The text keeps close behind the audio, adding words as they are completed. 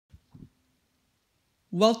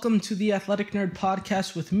Welcome to the Athletic Nerd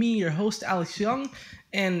Podcast with me, your host, Alex Young.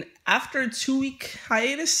 And after a 2-week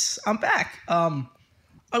hiatus, I'm back. A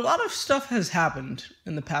lot of stuff has happened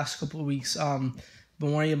in the past couple of weeks. Been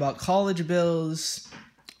worrying about college bills.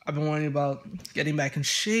 I've been worrying about getting back in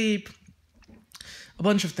shape. A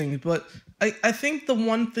bunch of things. But I think the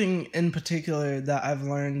one thing in particular that I've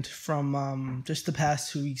learned from just the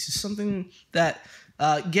past 2 weeks is something that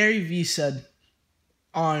Gary Vee said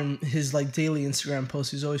on his daily Instagram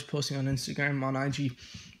posts. He's always posting on Instagram, on IG.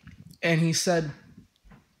 And he said,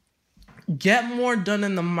 get more done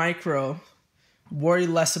in the micro, worry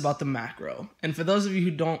less about the macro. And for those of you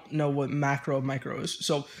who don't know what micro is,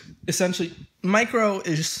 so essentially micro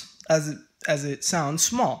is, as it sounds,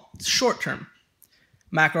 small, it's short term.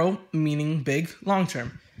 Macro meaning big, long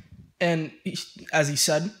term. And as he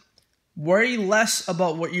said, worry less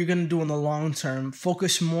about what you're going to do in the long term.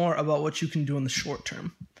 Focus more about what you can do in the short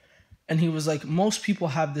term. And he was like, most people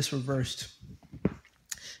have this reversed.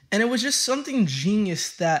 And it was just something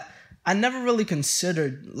genius that I never really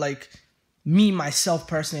considered. Like, me, myself,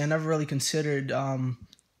 personally, I never really considered how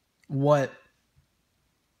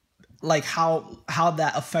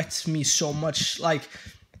that affects me so much. Like,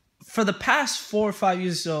 for the past 4 or 5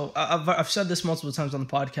 years, so I've said this multiple times on the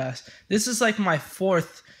podcast. This is like my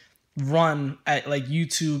fourth run at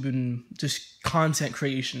YouTube and just content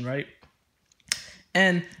creation, right?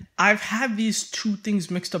 And I've had these two things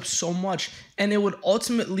mixed up so much, and it would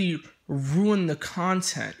ultimately ruin the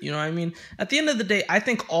content. You know what I mean? At the end of the day, I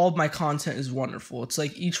think all of my content is wonderful. It's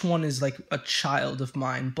like each one is like a child of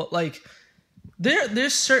mine, but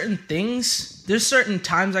there's certain things, there's certain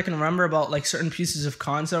times I can remember about certain pieces of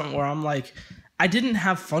content where I'm like, I didn't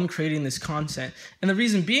have fun creating this content. And the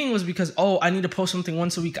reason being was because, I need to post something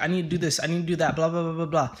once a week. I need to do this. I need to do that, blah, blah, blah, blah,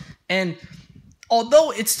 blah. And although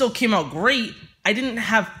it still came out great, I didn't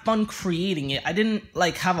have fun creating it. I didn't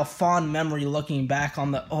have a fond memory looking back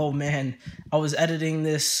on I was editing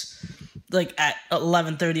this at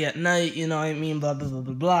 11:30 at night, you know what I mean, blah, blah, blah,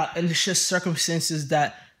 blah, blah. And it's just circumstances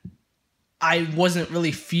that I wasn't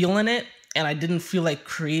really feeling it and I didn't feel like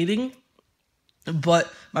creating.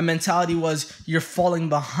 But my mentality was, you're falling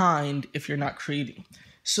behind if you're not creating.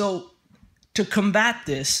 So to combat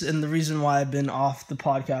this, and the reason why I've been off the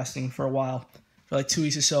podcasting for a while, for 2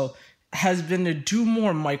 weeks or so, has been to do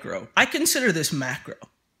more micro. I consider this macro.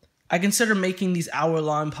 I consider making these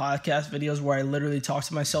hour-long podcast videos where I literally talk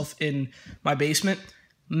to myself in my basement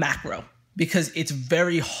macro, because it's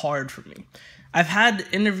very hard for me. I've had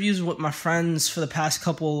interviews with my friends for the past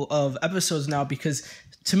couple of episodes now, because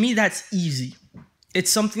to me that's easy. It's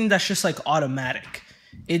something that's just automatic.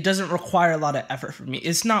 It doesn't require a lot of effort for me.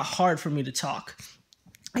 It's not hard for me to talk.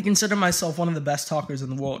 I consider myself one of the best talkers in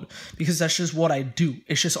the world because that's just what I do.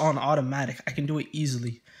 It's just on automatic. I can do it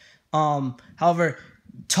easily. However,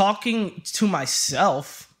 talking to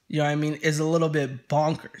myself, you know what I mean, is a little bit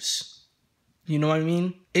bonkers. You know what I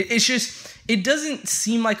mean? It doesn't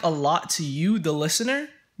seem like a lot to you, the listener,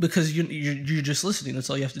 because you're just listening. That's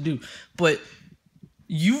all you have to do. But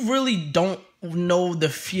you really don't know the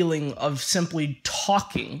feeling of simply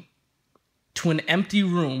talking to an empty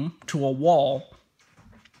room, to a wall,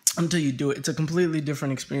 until you do it. It's a completely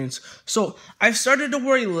different experience. So I've started to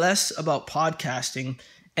worry less about podcasting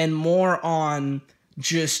and more on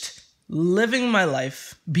just living my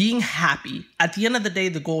life, being happy. At the end of the day,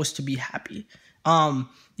 the goal is to be happy.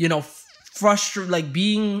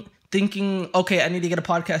 Thinking, okay, I need to get a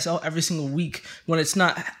podcast out every single week when it's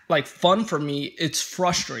not fun for me, it's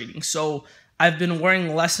frustrating. So I've been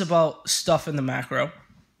worrying less about stuff in the macro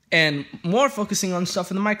and more focusing on stuff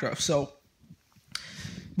in the micro. So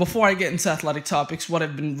before I get into athletic topics, what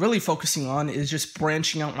I've been really focusing on is just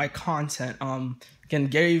branching out my content. Again,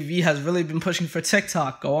 Gary Vee has really been pushing for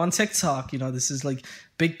TikTok. Go on TikTok. This is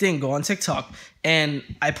big thing. Go on TikTok. And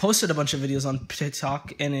I posted a bunch of videos on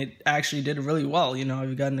TikTok, and it actually did really well.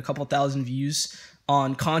 I've gotten a couple thousand views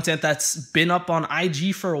on content that's been up on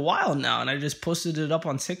IG for a while now. And I just posted it up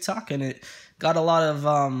on TikTok, and it got a lot of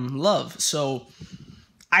love. So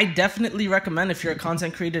I definitely recommend, if you're a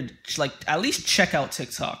content creator, at least check out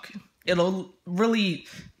TikTok. It'll really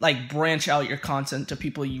branch out your content to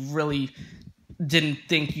people you really didn't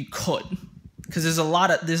think you could, because there's a lot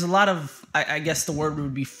of I guess the word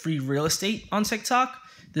would be free real estate on TikTok.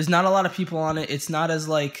 There's not a lot of people on it. It's not as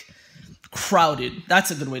crowded. That's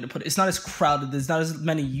a good way to put it. It's not as crowded. There's not as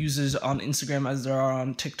many users on Instagram as there are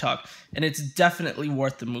on TikTok, and it's definitely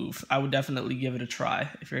worth the move. I would definitely give it a try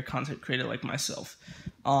if you're a content creator like myself.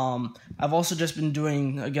 I've also just been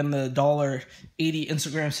doing, again, the $1.80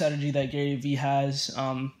 Instagram strategy that Gary Vee has.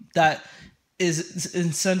 That is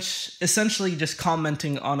essentially just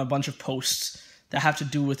commenting on a bunch of posts that have to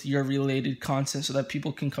do with your related content so that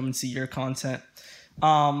people can come and see your content.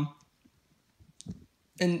 And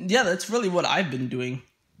yeah, that's really what I've been doing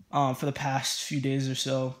for the past few days or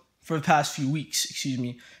so. For the past few weeks,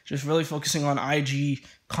 just really focusing on IG,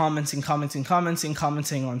 commenting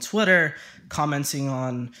on Twitter, commenting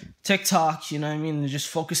on TikTok, you know what I mean? And just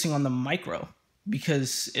focusing on the micro,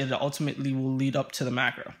 because it ultimately will lead up to the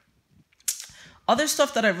macro. Other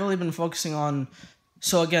stuff that I've really been focusing on,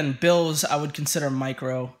 so again, bills I would consider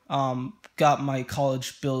micro. Got my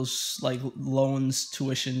college bills, like loans,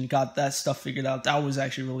 tuition, got that stuff figured out. That was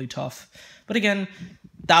actually really tough. But again,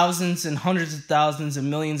 thousands and hundreds of thousands and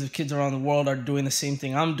millions of kids around the world are doing the same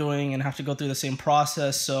thing I'm doing and have to go through the same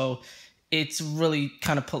process. So it's really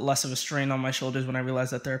kind of put less of a strain on my shoulders when I realize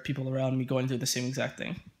that there are people around me going through the same exact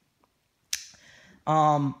thing.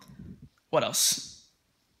 What else?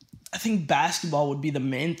 I think basketball would be the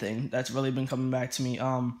main thing that's really been coming back to me.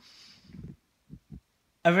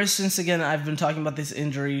 Ever since, again, I've been talking about this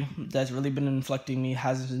injury that's really been inflicting me,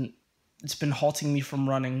 it's been halting me from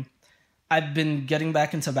running. I've been getting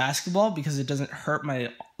back into basketball because it doesn't hurt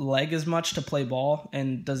my leg as much to play ball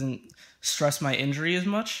and doesn't stress my injury as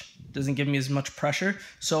much, doesn't give me as much pressure.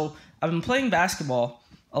 So I've been playing basketball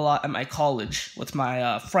a lot at my college with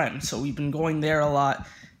my friend. So we've been going there a lot.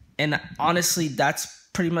 And honestly, that's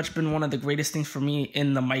pretty much been one of the greatest things for me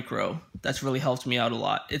in the micro. That's really helped me out a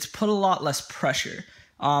lot. It's put a lot less pressure.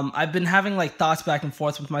 I've been having like thoughts back and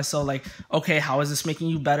forth with myself, like, okay, how is this making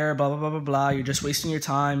you better? Blah, blah, blah, blah, blah. You're just wasting your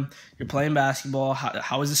time. You're playing basketball.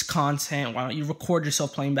 How is this content? Why don't you record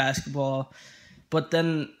yourself playing basketball? But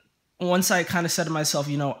then once I kind of said to myself,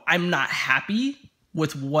 you know, I'm not happy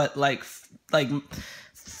with what like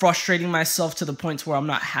frustrating myself to the point where I'm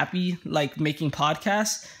not happy, like making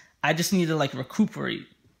podcasts. I just need to like recuperate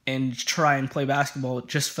and try and play basketball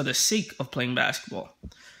just for the sake of playing basketball.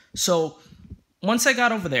 So once I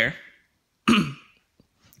got over there,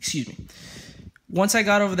 once I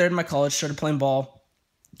got over there in my college, started playing ball,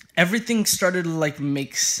 everything started to like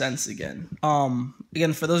make sense again.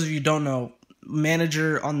 Again, for those of you who don't know,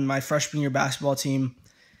 manager on my freshman year basketball team.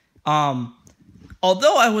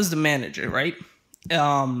 Although I was the manager, right?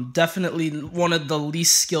 Definitely one of the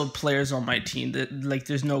least skilled players on my team. That like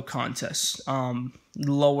there's no contest.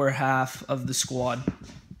 Lower half of the squad.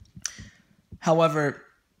 However,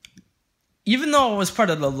 even though I was part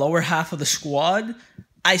of the lower half of the squad,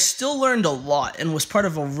 I still learned a lot and was part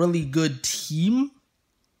of a really good team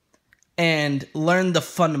and learned the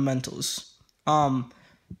fundamentals.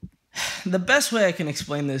 The best way I can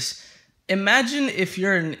explain this, imagine if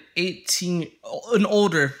you're an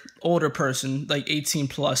older person, like 18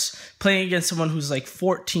 plus, playing against someone who's like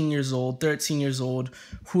 14 years old, 13 years old,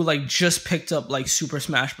 who like just picked up like Super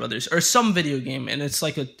Smash Brothers or some video game, and it's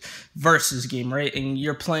like a versus game, right? And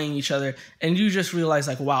you're playing each other, and you just realize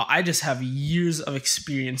like, wow, I just have years of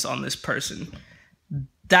experience on this person.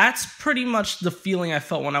 That's pretty much the feeling I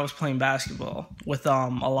felt when I was playing basketball with a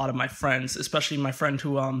lot of my friends, especially my friend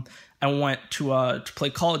who I went to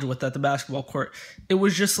play college with at the basketball court. It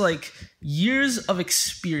was just like years of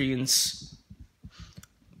experience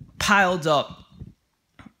piled up,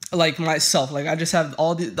 like myself. Like I just have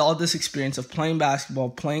all this experience of playing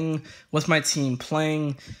basketball, playing with my team,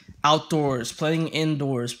 playing outdoors, playing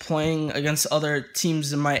indoors, playing against other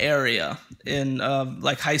teams in my area in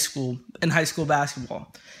like high school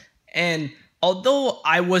basketball. And although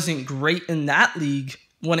I wasn't great in that league,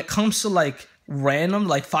 when it comes to like random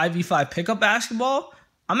like 5v5 pickup basketball,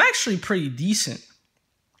 I'm actually pretty decent.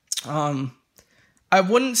 I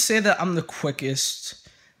wouldn't say that I'm the quickest.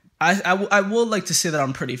 I will like to say that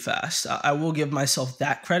I'm pretty fast. I will give myself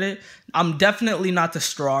that credit. I'm definitely not the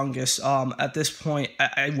strongest. At this point,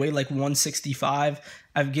 I weigh like 165.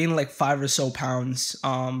 I've gained like 5 or so pounds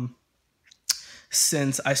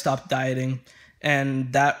since I stopped dieting,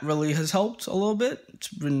 and that really has helped a little bit. It's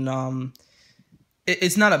been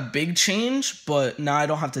it's not a big change, but now I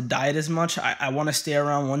don't have to diet as much. I want to stay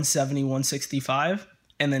around 170, 165,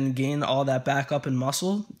 and then gain all that back up in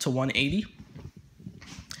muscle to 180.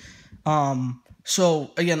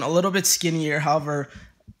 So again, a little bit skinnier. However,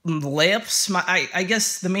 layups, I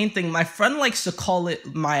guess the main thing, my friend likes to call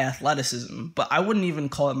it my athleticism, but I wouldn't even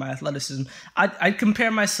call it my athleticism. I'd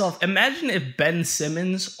compare myself. Imagine if Ben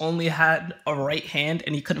Simmons only had a right hand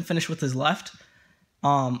and he couldn't finish with his left.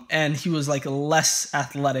 And he was like less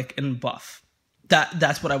athletic and buff.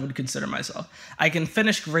 That's what I would consider myself. I can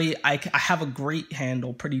finish great. I have a great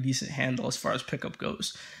handle, pretty decent handle as far as pickup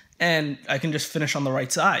goes. And I can just finish on the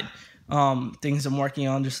right side. Things I'm working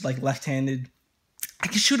on, just like left-handed. I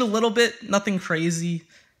can shoot a little bit, nothing crazy.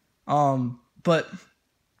 But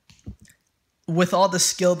with all the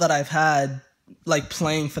skill that I've had like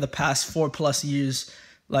playing for the past 4+ years,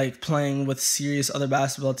 like playing with serious other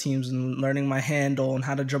basketball teams and learning my handle and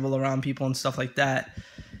how to dribble around people and stuff like that.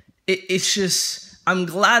 It's just, I'm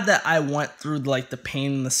glad that I went through like the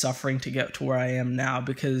pain and the suffering to get to where I am now,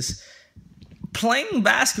 because playing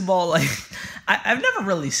basketball, like I've never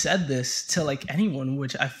really said this to like anyone,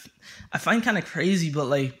 which I find kind of crazy, but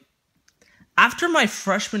like after my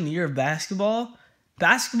freshman year of basketball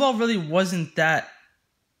really wasn't that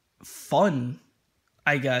fun,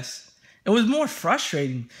 I guess. It was more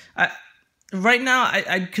frustrating. Right now,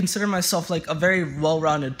 I consider myself like a very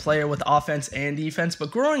well-rounded player with offense and defense.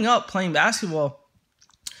 But growing up playing basketball,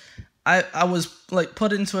 I was like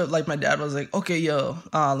put into it. Like my dad was like, okay, yo,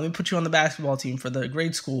 let me put you on the basketball team for the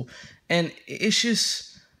grade school. And it's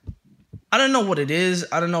just, I don't know what it is.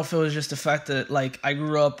 I don't know if it was just the fact that like I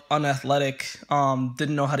grew up unathletic,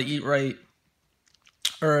 didn't know how to eat right,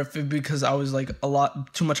 or if it because I was like a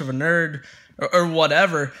lot too much of a nerd or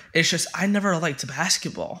whatever. It's just I never liked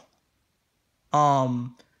basketball. I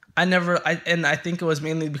think it was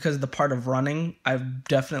mainly because of the part of running. I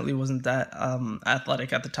definitely wasn't that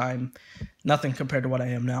athletic at the time. Nothing compared to what I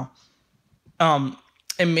am now. And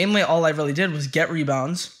mainly all I really did was get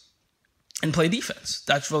rebounds and play defense.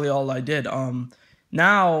 That's really all I did.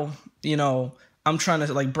 Now, you know, I'm trying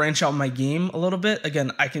to like branch out my game a little bit.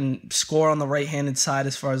 Again, I can score on the right-handed side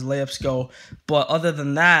as far as layups go, but other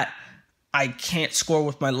than that, I can't score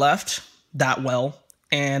with my left that well,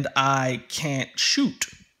 and I can't shoot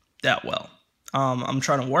that well. I'm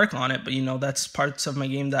trying to work on it, but you know, that's parts of my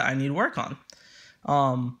game that I need work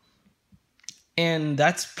on. And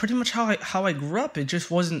that's pretty much how I grew up. It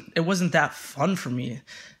wasn't that fun for me.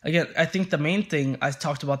 Again, I think the main thing, I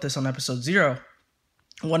talked about this on episode 0,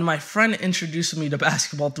 when my friend introduced me to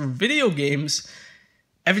basketball through video games,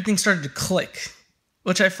 everything started to click,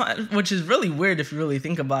 which is really weird if you really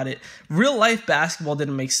think about it. Real life basketball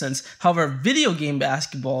didn't make sense. However, video game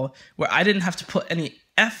basketball, where I didn't have to put any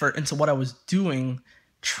effort into what I was doing,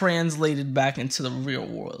 translated back into the real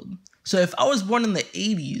world. So if I was born in the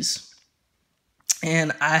 80s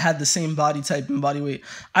and I had the same body type and body weight,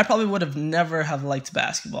 I probably would have never have liked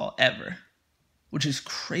basketball ever, which is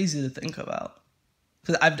crazy to think about.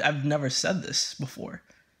 Because I've never said this before.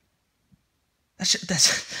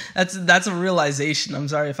 That's a realization. I'm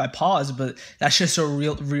sorry if I pause, but that's just a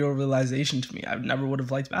real realization to me. I never would have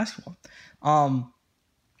liked basketball.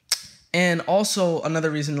 And also another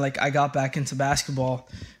reason like I got back into basketball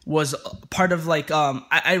was part of like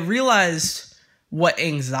I realized what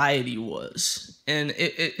anxiety was, and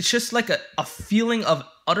it's just like a feeling of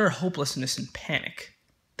utter hopelessness and panic.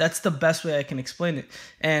 That's the best way I can explain it.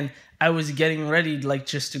 And I was getting ready like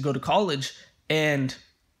just to go to college, and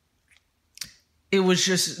it was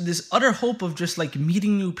just this utter hope of just like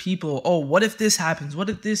meeting new people. Oh, what if this happens? What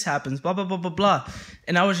if this happens? Blah, blah, blah, blah, blah.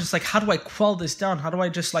 And I was just like, how do I quell this down? How do I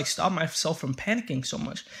just like stop myself from panicking so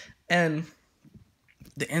much? And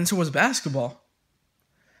the answer was basketball.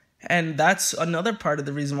 And that's another part of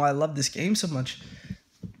the reason why I love this game so much.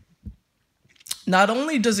 Not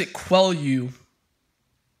only does it quell you,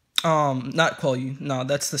 not quell you, no,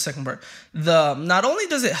 that's the second part. Not only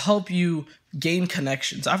does it help you gain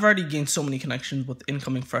connections, I've already gained so many connections with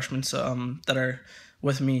incoming freshmen that are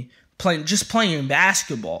with me playing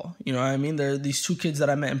basketball. You know what I mean? There are these two kids that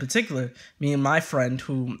I met in particular, me and my friend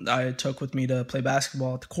who I took with me to play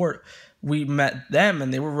basketball at the court. We met them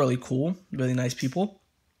and they were really cool, really nice people.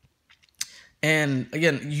 And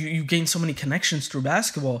again, you gain so many connections through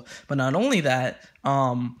basketball, but not only that,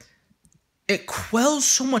 it quells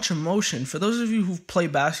so much emotion. For those of you who play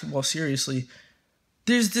basketball seriously,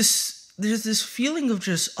 there's this feeling of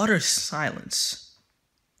just utter silence.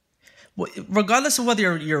 Regardless of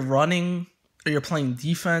whether you're running or you're playing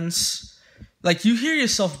defense, like you hear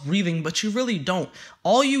yourself breathing, but you really don't.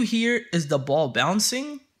 All you hear is the ball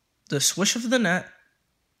bouncing, the swish of the net,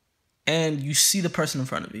 and you see the person in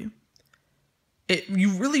front of you.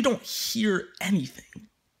 You really don't hear anything.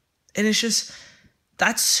 And it's just,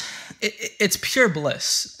 it's pure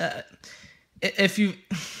bliss.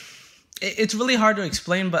 It's really hard to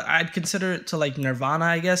explain, but I'd consider it to like nirvana,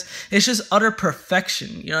 I guess. It's just utter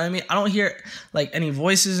perfection. You know what I mean? I don't hear like any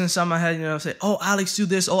voices inside my head, you know, say, oh, Alex, do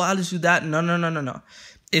this. Oh, Alex, do that. No.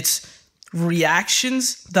 It's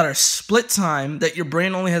reactions that are split time, that your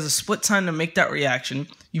brain only has a split time to make that reaction.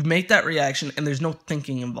 You make that reaction and there's no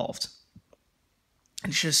thinking involved.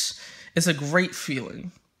 It's a great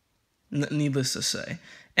feeling, needless to say.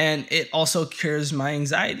 And it also cures my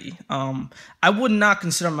anxiety. I would not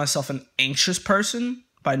consider myself an anxious person.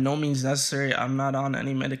 By no means necessary. I'm not on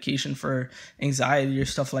any medication for anxiety or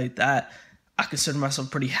stuff like that. I consider myself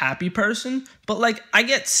a pretty happy person, but like I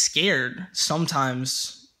get scared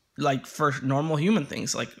sometimes, like for normal human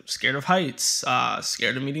things, like scared of heights,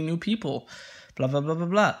 scared of meeting new people, blah blah blah blah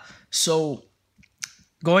blah. So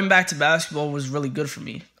going back to basketball was really good for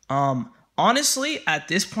me. Honestly, at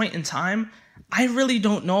this point in time, I really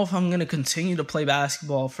don't know if I'm gonna continue to play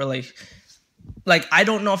basketball for like I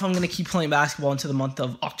don't know if I'm gonna keep playing basketball into the month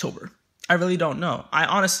of October. I really don't know. I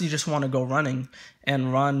honestly just want to go running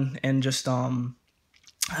and run and just have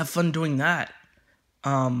fun doing that.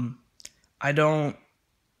 I don't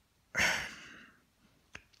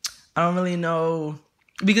really know,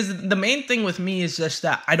 because the main thing with me is just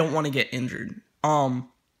that I don't want to get injured. I'm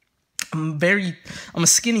a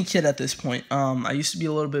skinny kid at this point. I used to be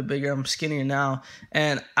a little bit bigger. I'm skinnier now.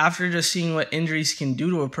 And after just seeing what injuries can do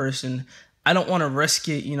to a person, I don't want to risk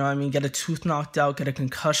it, you know what I mean, get a tooth knocked out, get a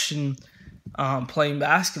concussion playing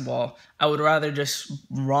basketball. I would rather just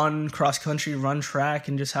run cross country, run track,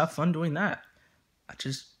 and just have fun doing that.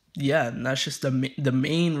 And that's just the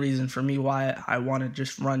main reason for me why I want to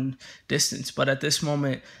just run distance. But at this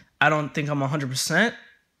moment, I don't think I'm 100%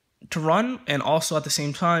 to run. And also at the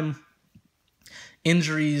same time,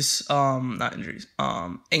 anxiety is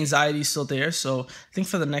still there. So I think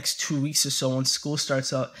for the next 2 weeks or so, when school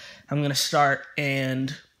starts up, I'm going to start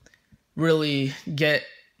and really get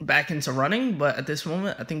back into running. But at this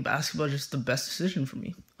moment, I think basketball is just the best decision for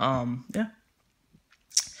me. Yeah.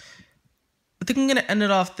 I think I'm going to end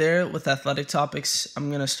it off there with athletic topics. I'm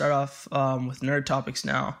going to start off with nerd topics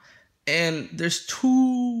now. And there's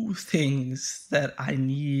two things that I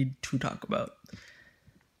need to talk about.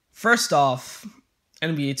 First off,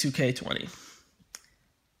 NBA 2K20.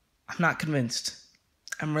 I'm not convinced.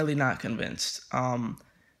 I'm really not convinced.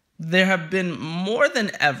 There have been more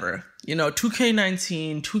than ever,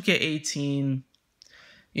 2K19, 2K18,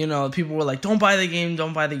 people were like, don't buy the game,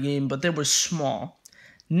 but they were small.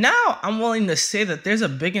 Now I'm willing to say that there's a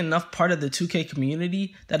big enough part of the 2K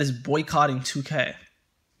community that is boycotting 2K.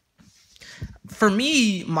 For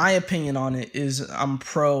me, my opinion on it is I'm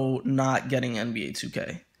pro not getting NBA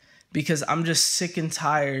 2K because I'm just sick and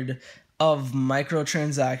tired of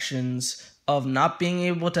microtransactions, of not being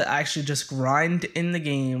able to actually just grind in the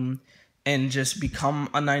game and just become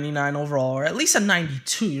a 99 overall, or at least a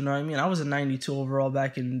 92, you know what I mean? I was a 92 overall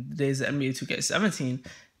back in the days of NBA 2K17,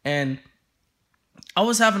 and I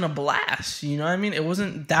was having a blast, you know what I mean? It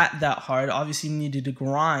wasn't that hard. Obviously, you needed to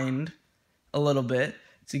grind a little bit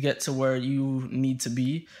to get to where you need to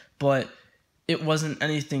be, but it wasn't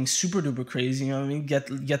anything super duper crazy, you know what I mean? Get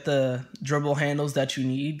the dribble handles that you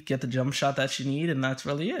need, get the jump shot that you need, and that's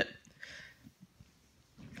really it.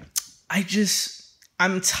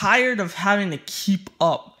 I'm tired of having to keep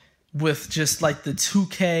up with just like the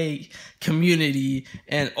 2K community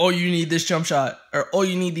and, oh, you need this jump shot, or oh,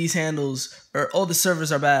 you need these handles, or oh, the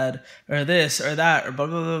servers are bad, or this or that, or blah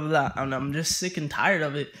blah blah blah. And I'm just sick and tired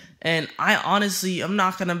of it. And I'm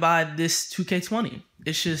not gonna buy this 2K20.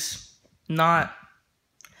 It's just not.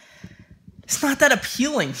 It's not that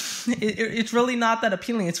appealing. It's really not that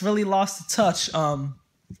appealing. It's really lost the touch.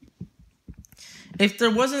 If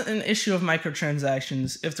there wasn't an issue of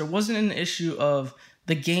microtransactions, if there wasn't an issue of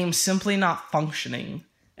the game simply not functioning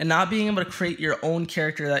and not being able to create your own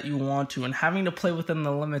character that you want to and having to play within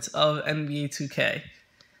the limits of NBA 2K,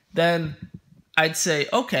 then I'd say,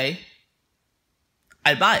 okay,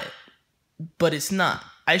 I'd buy it. But it's not.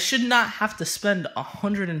 I should not have to spend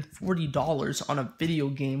 $140 on a video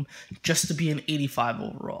game just to be an 85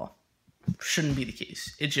 overall. Shouldn't be the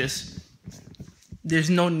case.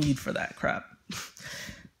 There's no need for that crap.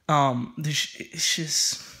 It's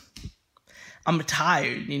just, I'm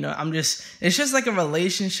tired, it's just like a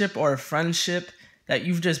relationship or a friendship that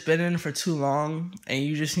you've just been in for too long and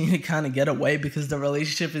you just need to kind of get away because the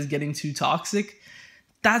relationship is getting too toxic.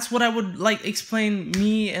 That's what I would explain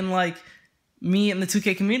me and the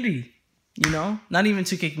 2K community, not even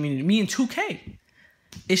 2K community, me and 2K.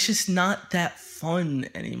 It's just not that fun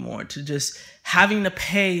anymore to just having to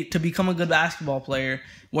pay to become a good basketball player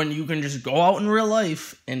when you can just go out in real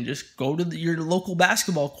life and just go to your local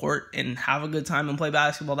basketball court and have a good time and play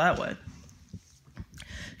basketball that way.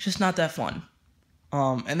 It's just not that fun.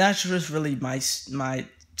 And that's just really my standpoint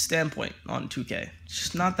on 2K. It's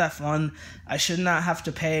just not that fun. I should not have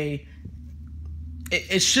to pay.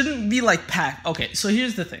 It shouldn't be like pack. Okay, so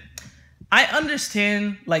here's the thing. I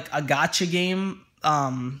understand like a gacha game.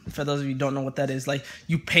 For those of you who don't know what that is, like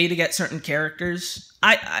you pay to get certain characters.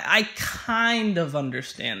 I kind of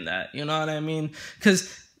understand that, you know what I mean?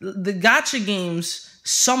 Because the gacha games,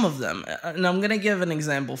 some of them, and I'm gonna give an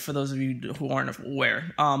example for those of you who aren't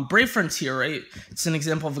aware. Brave Frontier, right? It's an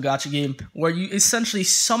example of a gacha game where you essentially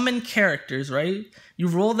summon characters, right? You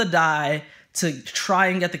roll the die to try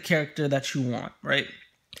and get the character that you want, right?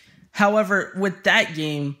 However, with that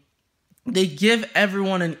game, they give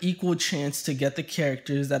everyone an equal chance to get the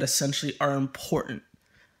characters that essentially are important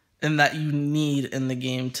and that you need in the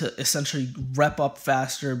game to essentially rep up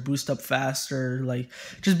faster, boost up faster, like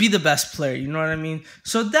just be the best player, you know what I mean?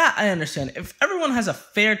 So that I understand. If everyone has a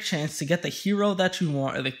fair chance to get the hero that you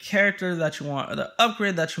want, or the character that you want, or the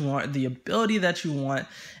upgrade that you want, or the ability that you want,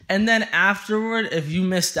 and then afterward, if you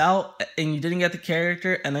missed out and you didn't get the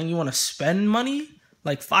character, and then you want to spend money,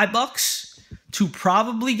 like $5 to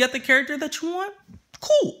probably get the character that you want,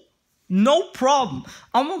 cool. No problem.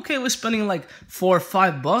 I'm okay with spending like $4 or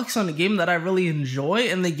 $5 on a game that I really enjoy,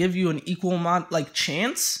 and they give you an equal amount, like,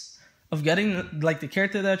 chance of getting like the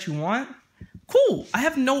character that you want. Cool. I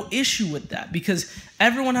have no issue with that because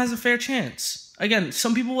everyone has a fair chance. Again,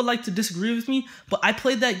 some people would like to disagree with me, but I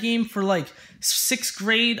played that game for like 6th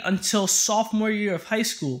grade until sophomore year of high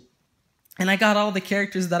school, and I got all the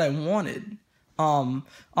characters that I wanted.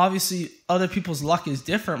 Obviously other people's luck is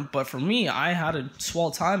different, but for me, I had a swell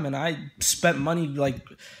time and I spent money like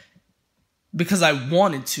because I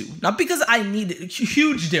wanted to, not because I needed.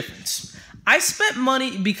 Huge difference. I spent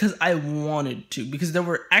money because I wanted to, because there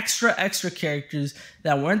were extra characters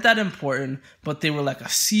that weren't that important, but they were like a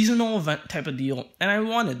seasonal event type of deal and I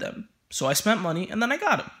wanted them. So I spent money and then I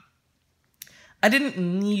got them. I didn't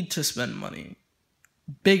need to spend money.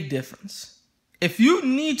 Big difference. If you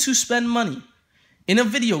need to spend money in a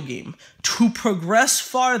video game to progress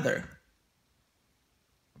farther,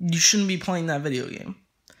 you shouldn't be playing that video game.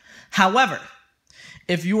 However,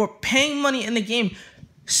 if you are paying money in the game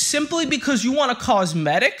simply because you want a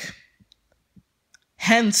cosmetic,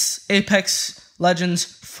 hence Apex Legends,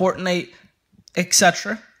 Fortnite,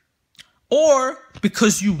 etc., or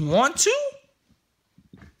because you want to,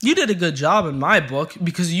 you did a good job in my book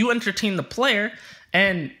because you entertain the player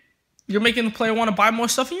and you're making the player want to buy more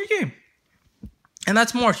stuff in your game. And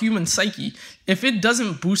that's more human psyche. If it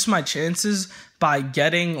doesn't boost my chances by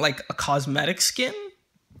getting like a cosmetic skin,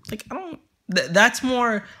 like I don't. That's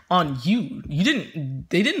more on you.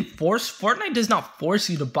 They didn't force. Fortnite does not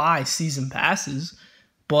force you to buy season passes,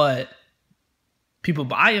 but people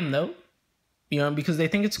buy them though, you know, because they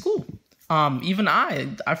think it's cool. Even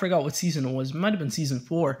I forgot what season it was. It might have been season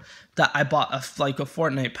 4 that I bought a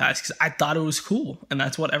Fortnite pass because I thought it was cool, and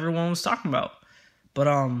that's what everyone was talking about. But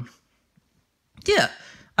yeah,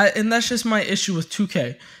 and that's just my issue with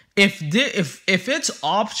 2K. If it's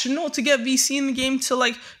optional to get VC in the game to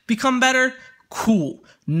like become better, cool,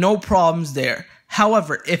 no problems there.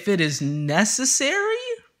 However, if it is necessary,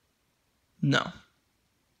 no,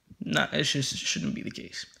 it just shouldn't be the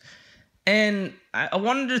case. And I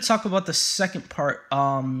wanted to talk about the second part,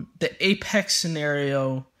 the Apex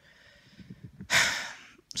scenario.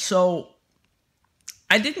 So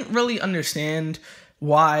I didn't really understand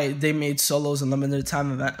why they made solos a limited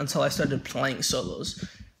time event until I started playing solos.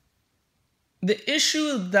 The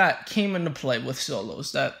issue that came into play with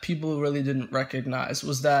solos that people really didn't recognize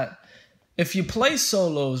was that if you play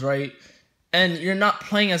solos, right, and you're not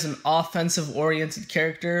playing as an offensive-oriented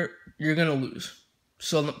character, you're going to lose.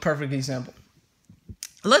 So, perfect example.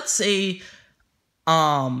 Let's say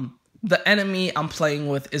the enemy I'm playing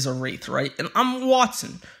with is a Wraith, right? And I'm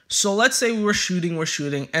Watson. So let's say we're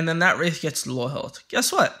shooting, and then that Wraith gets low health.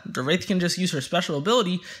 Guess what? The Wraith can just use her special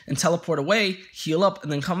ability and teleport away, heal up,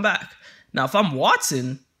 and then come back. Now, if I'm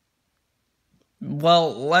Watson,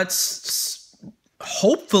 well, let's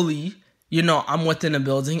hopefully, you know, I'm within a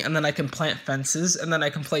building, and then I can plant fences, and then I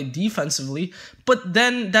can play defensively. But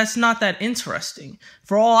then that's not that interesting.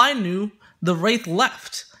 For all I knew, the Wraith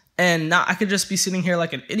left. And now I could just be sitting here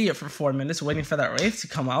like an idiot for 4 minutes waiting for that Wraith to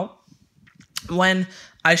come out when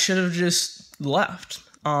I should have just left.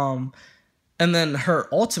 And then her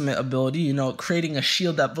ultimate ability, you know, creating a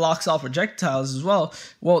shield that blocks all projectiles as well.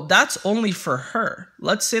 Well, that's only for her.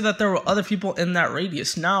 Let's say that there were other people in that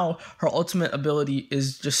radius. Now her ultimate ability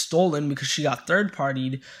is just stolen because she got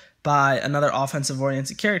third-partied by another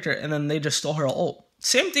offensive-oriented character, and then they just stole her ult.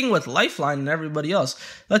 Same thing with Lifeline and everybody else.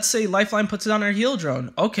 Let's say Lifeline puts it on her heal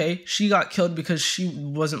drone. Okay, she got killed because she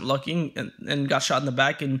wasn't looking and got shot in the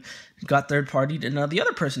back and got third-partied, and now the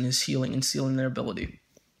other person is healing and stealing their ability.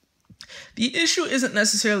 The issue isn't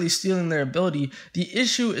necessarily stealing their ability. The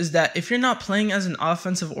issue is that if you're not playing as an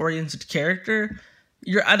offensive-oriented character,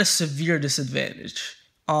 you're at a severe disadvantage.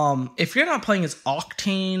 If you're not playing as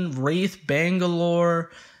Octane, Wraith,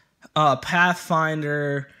 Bangalore,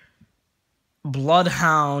 Pathfinder,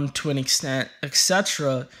 Bloodhound to an extent,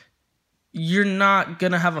 etc., you're not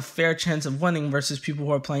going to have a fair chance of winning versus people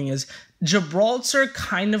who are playing as Gibraltar.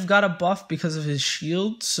 Kind of got a buff because of his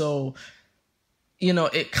shield, so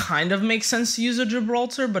it kind of makes sense to use a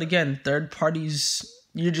Gibraltar, but again, third parties,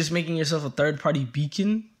 you're just making yourself a third party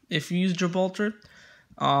beacon if you use Gibraltar.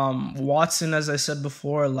 Watson, as I said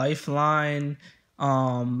before, Lifeline.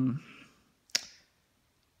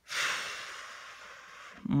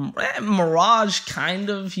 Mirage, kind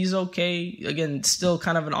of, he's okay. Again, still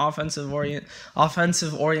kind of an offensive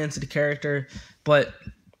oriented character, but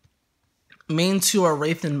main two are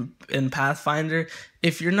Wraith and Pathfinder.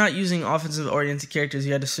 If you're not using offensive oriented characters,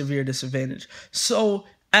 you had a severe disadvantage. So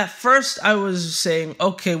at first I was saying,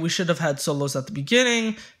 okay, we should have had solos at the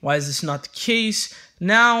beginning. Why is this not the case?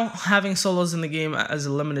 Now, having solos in the game as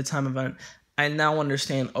a limited time event, I now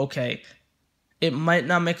understand, okay, it might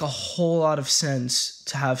not make a whole lot of sense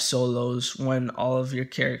to have solos when all of your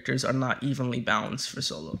characters are not evenly balanced for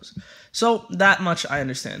solos. So that much I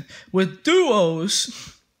understand. With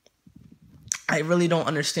duos, I really don't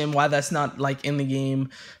understand why that's not like in the game.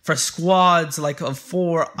 For squads like of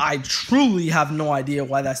 4, I truly have no idea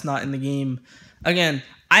why that's not in the game. Again,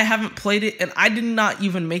 I haven't played it, and I did not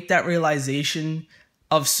even make that realization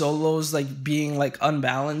of solos like being like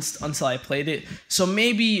unbalanced until I played it. So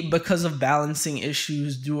maybe because of balancing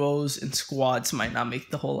issues, duos and squads might not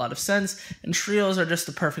make the whole lot of sense, and trios are just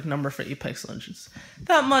the perfect number for Apex Legends.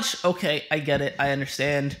 That much, okay, I get it, I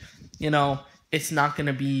understand. It's not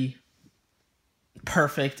gonna be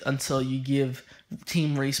perfect until you give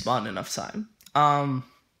Team Respawn enough time.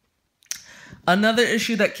 Another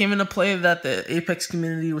issue that came into play that the Apex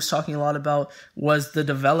community was talking a lot about was the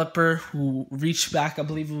developer who reached back, I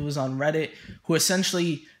believe it was on Reddit, who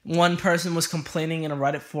essentially, one person was complaining in a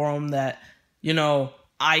Reddit forum that,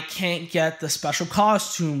 I can't get the special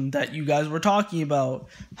costume that you guys were talking about.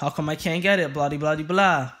 How come I can't get it? Blah, blah, blah,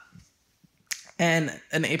 blah. And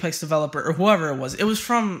an Apex developer, or whoever it was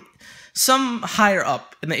from some higher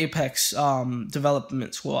up in the Apex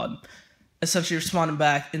development squad, essentially responded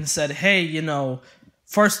back and said, hey,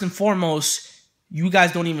 first and foremost, you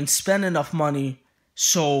guys don't even spend enough money,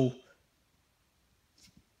 so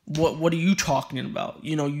what are you talking about?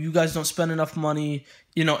 You guys don't spend enough money.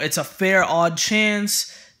 It's a fair odd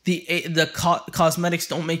chance. The cosmetics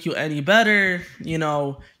don't make you any better.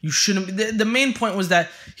 You shouldn't be. The main point was that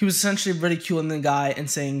he was essentially ridiculing the guy and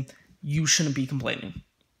saying, you shouldn't be complaining.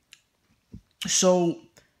 So,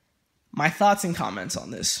 my thoughts and comments on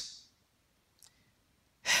this.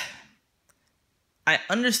 I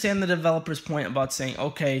understand the developer's point about saying,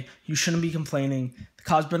 okay, you shouldn't be complaining. The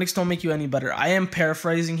cosmetics don't make you any better. I am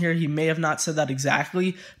paraphrasing here. He may have not said that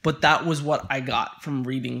exactly, but that was what I got from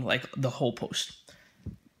reading the whole post.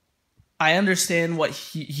 I understand what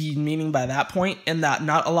he meaning by that point, and that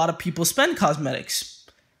not a lot of people spend cosmetics.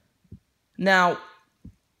 Now,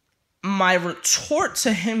 my retort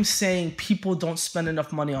to him saying people don't spend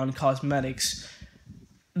enough money on cosmetics,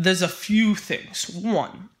 there's a few things.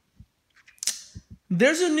 One,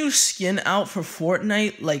 there's a new skin out for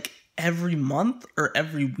Fortnite every month or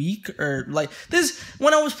every week, or this.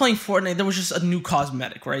 When I was playing Fortnite, there was just a new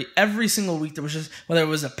cosmetic, right? Every single week there was just, whether it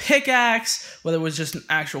was a pickaxe, whether it was just an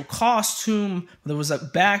actual costume, whether it was a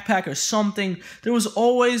backpack or something, there was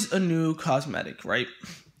always a new cosmetic, right?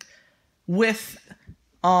 With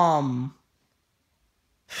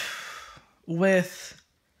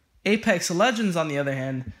Apex Legends, on the other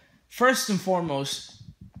hand, first and foremost,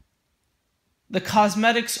 the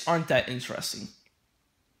cosmetics aren't that interesting.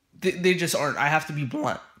 They just aren't. I have to be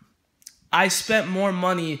blunt. I spent more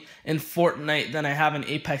money in Fortnite than I have in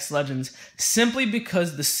Apex Legends simply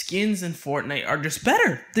because the skins in Fortnite are just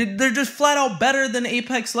better. They're just flat out better than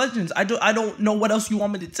Apex Legends. I don't know what else you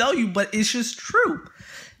want me to tell you, but it's just true.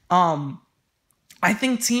 I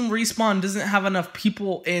think Team Respawn doesn't have enough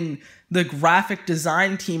people in the graphic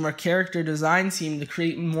design team or character design team to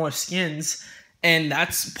create more skins. And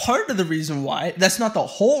that's part of the reason why. That's not the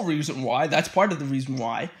whole reason why. That's part of the reason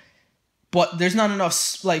why. But there's not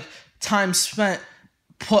enough time spent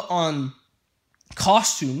put on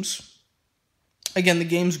costumes. Again, the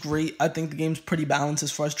game's great. I think the game's pretty balanced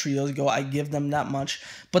as far as trios go. I give them that much.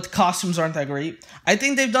 But the costumes aren't that great. I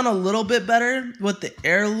think they've done a little bit better with the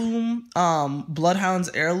heirloom, Bloodhound's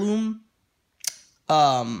heirloom.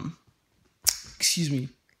 That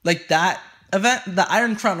event, the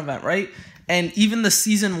Iron Crown event, right? And even the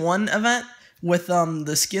Season 1 event with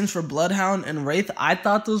the skins for Bloodhound and Wraith, I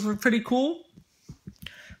thought those were pretty cool.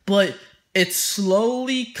 But it's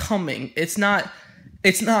slowly coming. It's not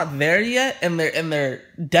there yet, and they're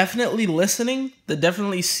definitely listening. They're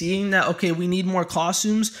definitely seeing that, okay, we need more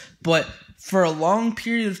costumes, but for a long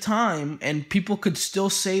period of time, and people could still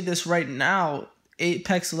say this right now,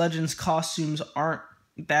 Apex Legends costumes aren't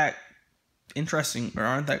that interesting or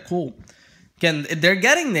aren't that cool. Again, they're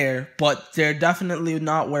getting there, but they're definitely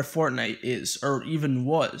not where Fortnite is or even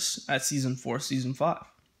was at Season 4, Season 5.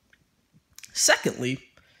 Secondly,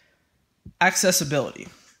 accessibility.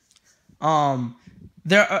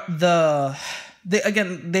 They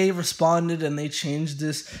responded and they changed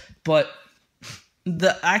this, but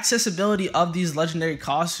the accessibility of these legendary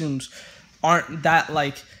costumes aren't that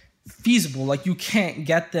like feasible. Like, you can't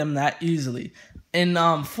get them that easily. In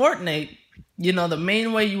Fortnite, you know, the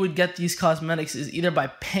main way you would get these cosmetics is either by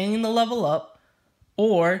paying the level up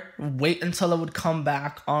or wait until it would come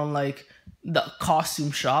back on like the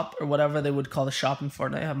costume shop or whatever they would call the shop in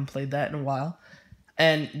Fortnite. I haven't played that in a while.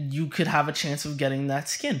 And you could have a chance of getting that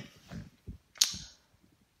skin.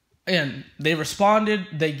 And they responded.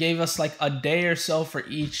 They gave us like a day or so for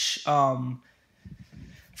each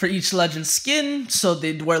legend skin, so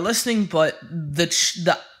they were listening. But the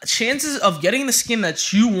chances of getting the skin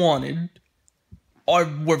that you wanted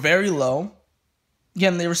were very low.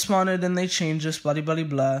 Again, they responded and they changed this, blah, blah,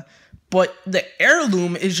 blah. But the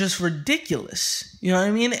heirloom is just ridiculous. You know what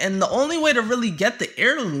I mean? And the only way to really get the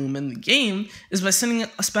heirloom in the game is by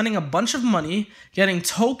spending a bunch of money, getting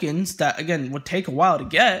tokens that, again, would take a while to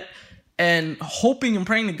get, and hoping and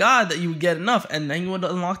praying to God that you would get enough, and then you would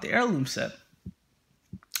unlock the heirloom set.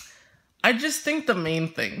 I just think the main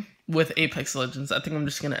thing with Apex Legends, I think I'm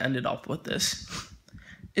just going to end it off with this,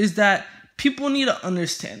 is that people need to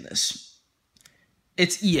understand this.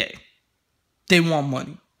 It's EA. They want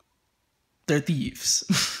money. They're thieves.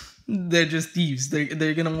 They're just thieves. They're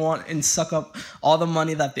going to want and suck up all the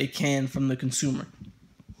money that they can from the consumer.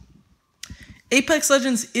 Apex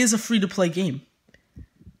Legends is a free-to-play game.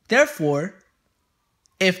 Therefore,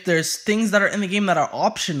 if there's things that are in the game that are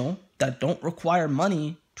optional, that don't require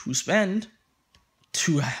money to spend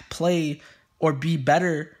to play or be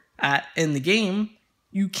better at in the game,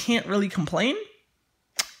 you can't really complain.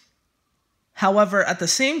 However, at the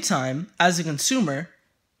same time, as a consumer,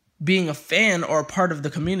 being a fan or a part of the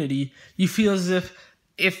community, you feel as if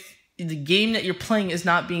the game that you're playing is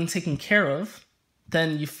not being taken care of,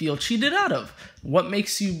 then you feel cheated out of. What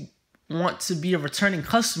makes you want to be a returning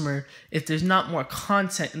customer if there's not more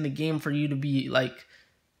content in the game for you to be like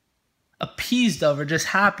appeased of or just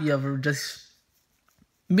happy of, or just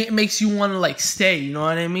makes you want to like stay, you know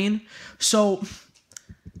what I mean? So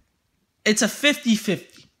it's a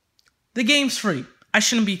 50-50. The game's free. I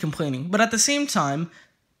shouldn't be complaining. But at the same time,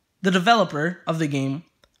 the developer of the game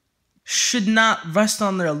should not rest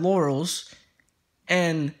on their laurels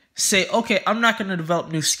and say, okay, I'm not going to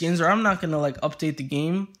develop new skins, or I'm not going to like update the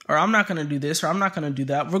game, or I'm not going to do this, or I'm not going to do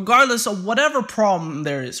that, regardless of whatever problem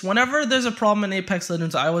there is. Whenever there's a problem in Apex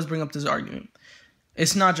Legends, I always bring up this argument.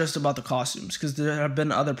 It's not just about the costumes, because there have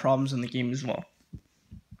been other problems in the game as well.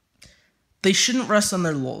 They shouldn't rest on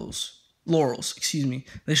their laurels.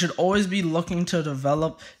 They should always be looking to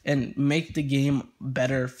develop and make the game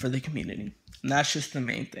better for the community. And that's just the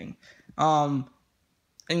main thing.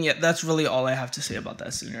 And yeah, that's really all I have to say about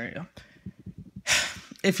that scenario.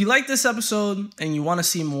 If you like this episode and you want to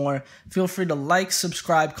see more, feel free to like,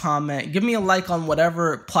 subscribe, comment. Give me a like on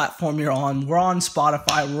whatever platform you're on. We're on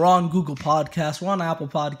Spotify. We're on Google Podcasts. We're on Apple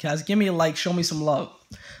Podcasts. Give me a like. Show me some love.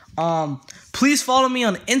 Please follow me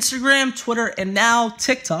on Instagram, Twitter, and now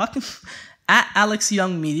TikTok at Alex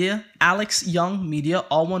Young Media. Alex Young Media,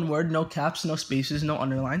 all one word, no caps, no spaces, no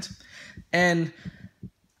underlines. And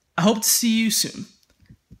I hope to see you soon.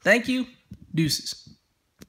 Thank you. Deuces.